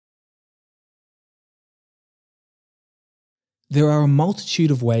There are a multitude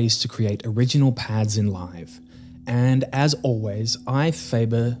of ways to create original pads in Live, and as always, I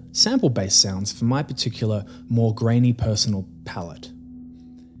favour sample-based sounds for my particular, more grainy personal palette.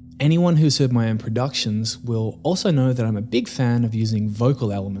 Anyone who's heard my own productions will also know that I'm a big fan of using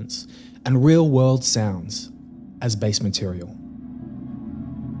vocal elements and real-world sounds as base material.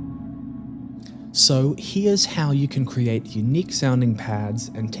 So here's how you can create unique sounding pads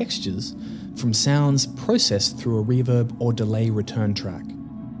and textures from sounds processed through a reverb or delay return track.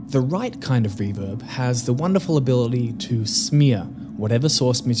 The right kind of reverb has the wonderful ability to smear whatever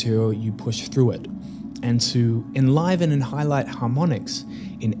source material you push through it, and to enliven and highlight harmonics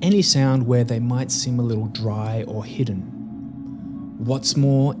in any sound where they might seem a little dry or hidden. What's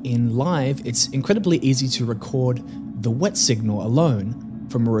more, in Live, it's incredibly easy to record the wet signal alone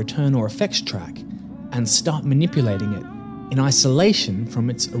from a return or effects track and start manipulating it in isolation from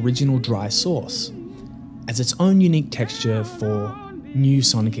its original dry source as its own unique texture for new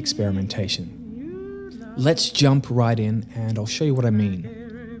sonic experimentation. Let's jump right in and I'll show you what I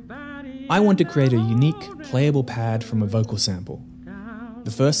mean. I want to create a unique playable pad from a vocal sample.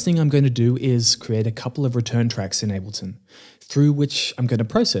 The first thing I'm going to do is create a couple of return tracks in Ableton, through which I'm going to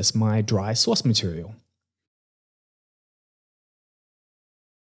process my dry source material.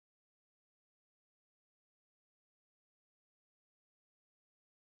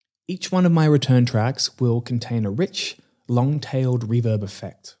 Each one of my return tracks will contain a rich, long-tailed reverb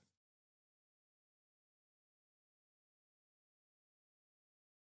effect.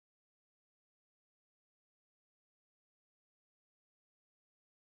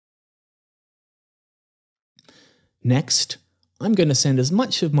 Next, I'm going to send as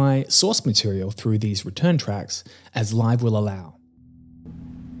much of my source material through these return tracks as Live will allow.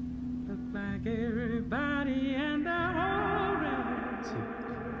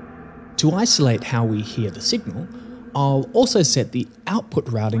 To isolate how we hear the signal, I'll also set the output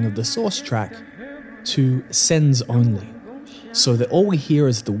routing of the source track to sends only, so that all we hear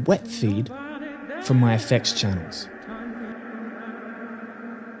is the wet feed from my effects channels.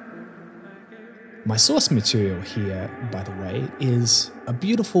 My source material here, by the way, is a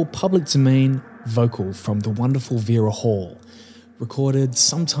beautiful public domain vocal from the wonderful Vera Hall, recorded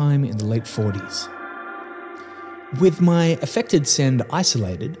sometime in the late 40s. With my affected send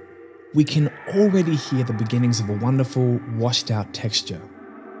isolated, we can already hear the beginnings of a wonderful, washed-out texture.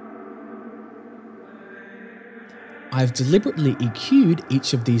 I've deliberately EQ'd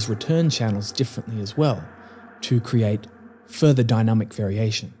each of these return channels differently as well, to create further dynamic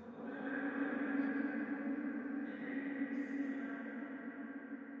variation.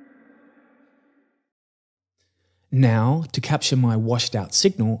 Now, to capture my washed-out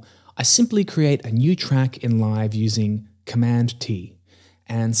signal, I simply create a new track in Live using Command-T,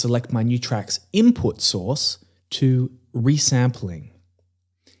 and select my new track's input source to resampling.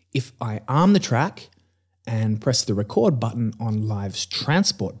 If I arm the track and press the record button on Live's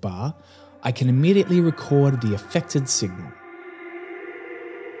transport bar, I can immediately record the affected signal.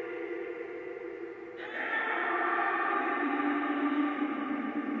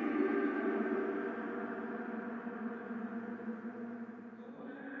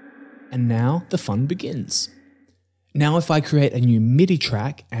 And now the fun begins. Now if I create a new MIDI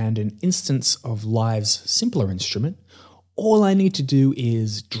track and an instance of Live's simpler instrument, all I need to do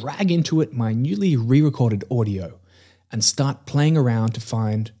is drag into it my newly re-recorded audio and start playing around to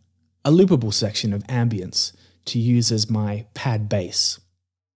find a loopable section of ambience to use as my pad bass.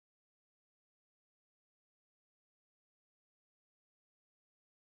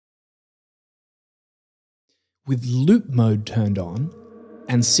 With loop mode turned on,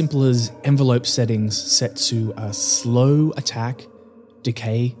 and Simpler's envelope settings set to a slow attack,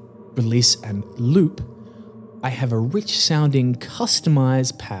 decay, release, and loop, I have a rich sounding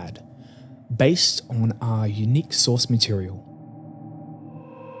customized pad based on our unique source material.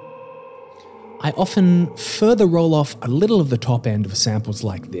 I often further roll off a little of the top end of samples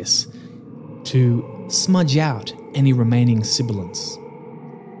like this to smudge out any remaining sibilance.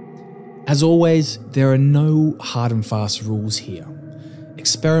 As always, there are no hard and fast rules here.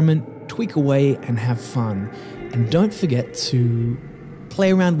 Experiment, tweak away, and have fun. And don't forget to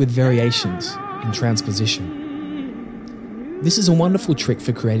play around with variations in transposition. This is a wonderful trick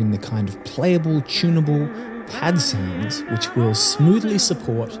for creating the kind of playable, tunable pad sounds which will smoothly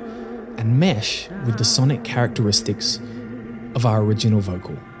support and mesh with the sonic characteristics of our original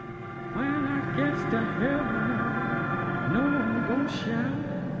vocal. When I get to heaven, no one gon' shout.